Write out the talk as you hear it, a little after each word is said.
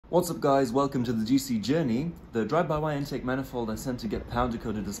What's up guys, welcome to the GC journey. The drive-by-wire intake manifold I sent to get powder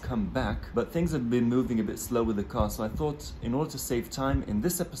coated has come back, but things have been moving a bit slow with the car, so I thought in order to save time, in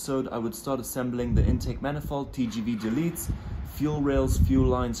this episode I would start assembling the intake manifold, TGV deletes, fuel rails, fuel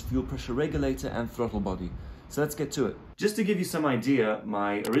lines, fuel pressure regulator and throttle body. So let's get to it. Just to give you some idea,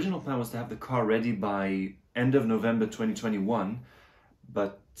 my original plan was to have the car ready by end of November 2021,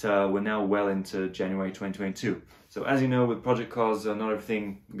 but we're now well into January 2022. So as you know, with project cars, not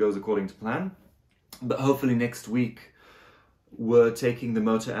everything goes according to plan, but hopefully next week we're taking the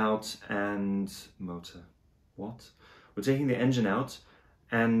motor out and... We're taking the engine out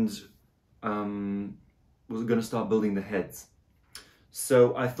and we're going to start building the heads.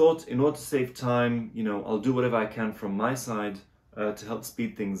 So I thought in order to save time, I'll do whatever I can from my side to help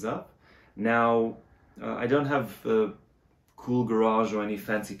speed things up. Now, I don't have cool garage or any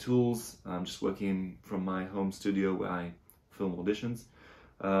fancy tools. I'm just working from my home studio where I film auditions,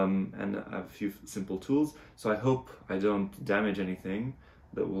 and I have a few simple tools, so I hope I don't damage anything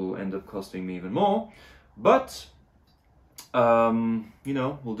that will end up costing me even more, but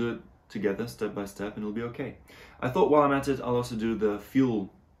we'll do it together step by step and it'll be okay. I thought while I'm at it I'll also do the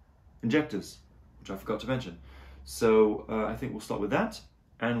fuel injectors, which I forgot to mention, so I think we'll start with that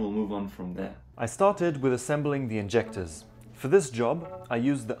and we'll move on from there. I started with assembling the injectors. For this job, I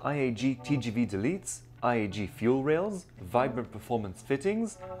used the IAG TGV deletes, IAG fuel rails, Vibrant Performance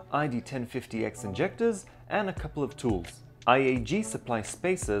fittings, ID1050X injectors, and a couple of tools. IAG supplies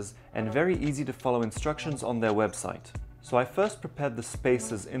spacers and very easy to follow instructions on their website. So I first prepared the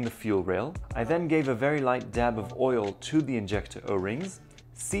spacers in the fuel rail. I then gave a very light dab of oil to the injector O-rings,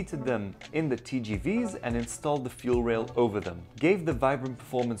 seated them in the TGVs and installed the fuel rail over them. Gave the Vibrant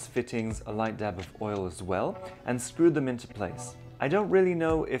Performance fittings a light dab of oil as well and screwed them into place. I don't really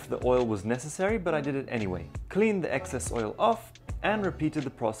know if the oil was necessary, but I did it anyway. Cleaned the excess oil off and repeated the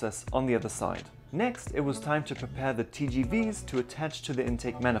process on the other side. Next, it was time to prepare the TGVs to attach to the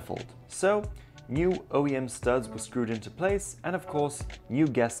intake manifold. So, new OEM studs were screwed into place and of course, new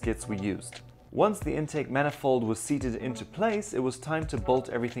gaskets were used. Once the intake manifold was seated into place, it was time to bolt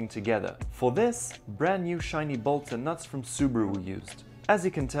everything together. For this, brand new shiny bolts and nuts from Subaru were used. As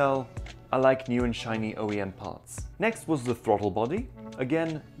you can tell, I like new and shiny OEM parts. Next was the throttle body.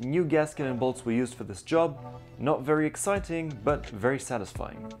 Again, new gasket and bolts were used for this job. Not very exciting, but very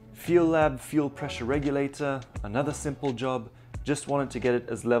satisfying. Fuelab fuel pressure regulator, another simple job. Just wanted to get it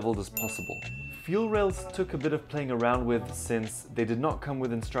as leveled as possible. Fuel rails took a bit of playing around with since they did not come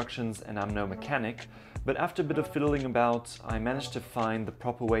with instructions and I'm no mechanic, but after a bit of fiddling about, I managed to find the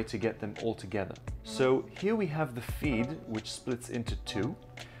proper way to get them all together. So here we have the feed, which splits into two.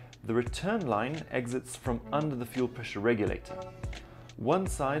 The return line exits from under the fuel pressure regulator. One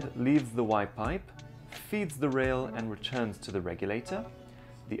side leaves the Y pipe, feeds the rail and returns to the regulator.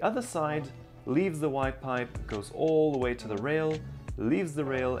 The other side leaves the Y pipe, goes all the way to the rail, leaves the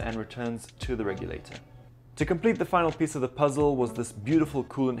rail and returns to the regulator. To complete the final piece of the puzzle was this beautiful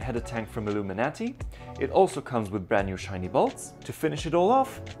coolant header tank from Aluminati. It also comes with brand new shiny bolts. To finish it all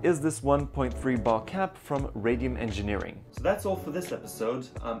off is this 1.3 bar cap from Radium Engineering. So that's all for this episode.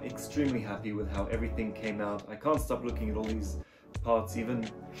 I'm extremely happy with how everything came out. I can't stop looking at all these parts, even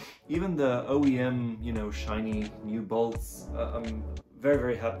the OEM, shiny new bolts. I'm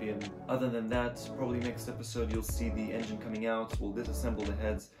very happy, and other than that, probably next episode you'll see the engine coming out, we'll disassemble the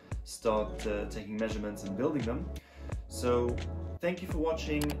heads, start taking measurements and building them. So thank you for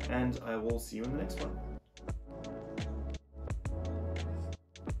watching and I will see you in the next one.